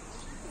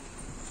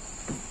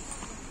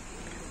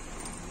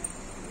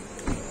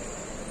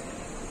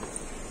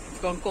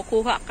 Kung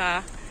kukuha ka,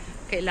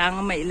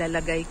 kailangan may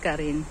ilalagay ka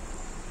rin.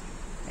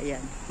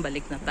 Ayan,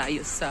 balik na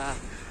tayo sa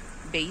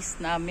base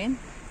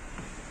namin.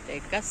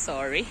 Teka,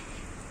 sorry.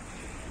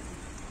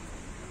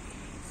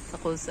 Sa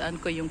kung saan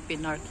ko yung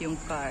pinark yung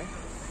car.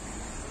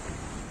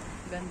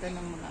 Ganda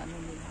ng mga ano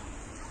nila.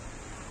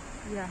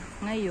 Yeah,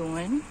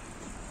 ngayon,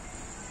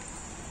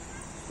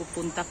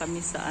 pupunta kami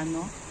sa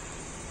ano,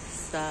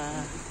 sa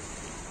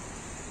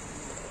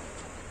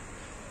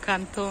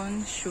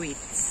Canton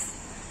Suites.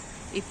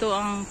 Ito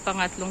ang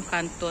pangatlong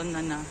canton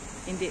na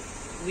hindi,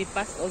 we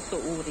passed also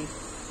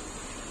Uri.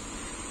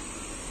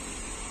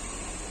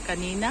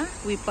 Kanina,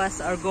 we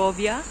passed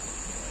Argovia.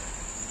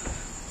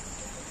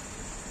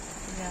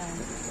 Ayan.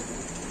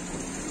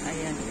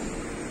 Ayan.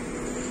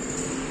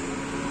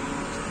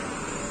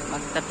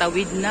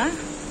 Magtatawid na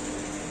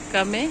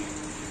kami.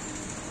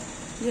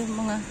 Yung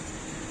mga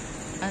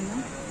ano.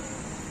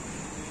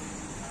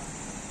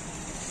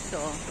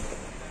 So,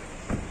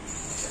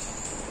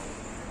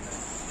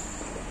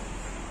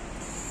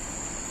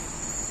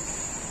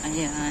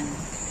 ayan.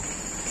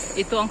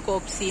 Ito ang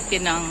Coop City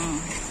ng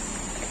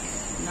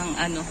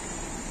ano,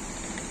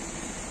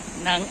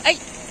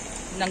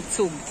 ng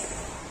Tsug.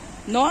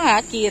 No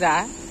ha,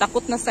 Kira?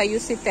 Takot na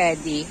sa'yo si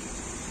Teddy.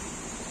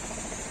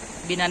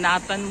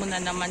 Binanatan mo na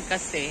naman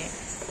kasi.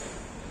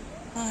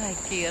 Ay,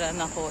 Kira,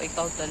 nako,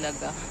 ikaw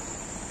talaga.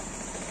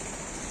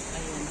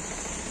 Ayun.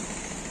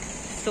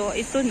 So,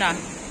 ito na.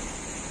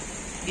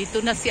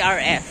 Dito na si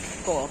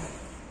RF ko.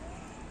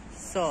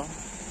 So,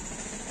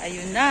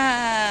 ayun na.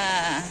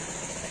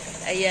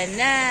 Ayan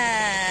na.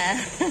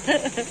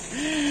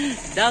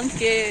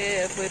 Danke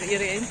für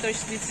Ihre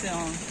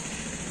Unterstützung.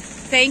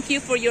 Thank you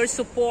for your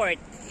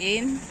support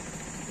in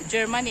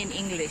German and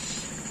English.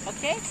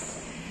 Okay?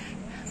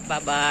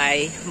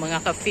 Bye-bye.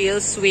 Mga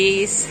ka-Feel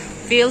Swiss.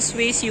 Feel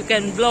Swiss, you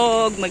can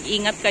vlog.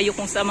 Mag-ingat kayo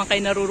kung saan man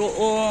kayo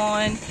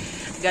naruroon.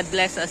 God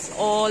bless us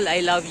all.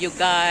 I love you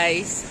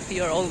guys.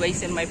 You're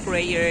always in my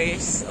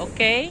prayers.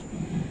 Okay?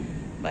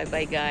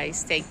 Bye-bye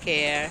guys. Take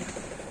care.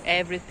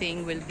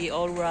 Everything will be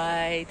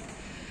alright.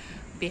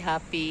 Be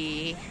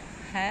happy.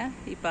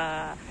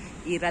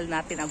 Ipa-iral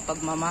natin ang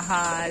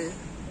pagmamahal.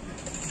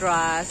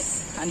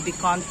 Trust. And be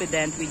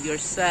confident with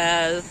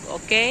yourself.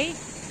 Okay?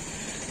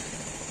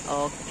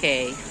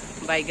 Okay.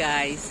 Bye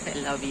guys.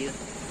 I love you.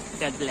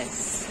 God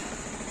bless.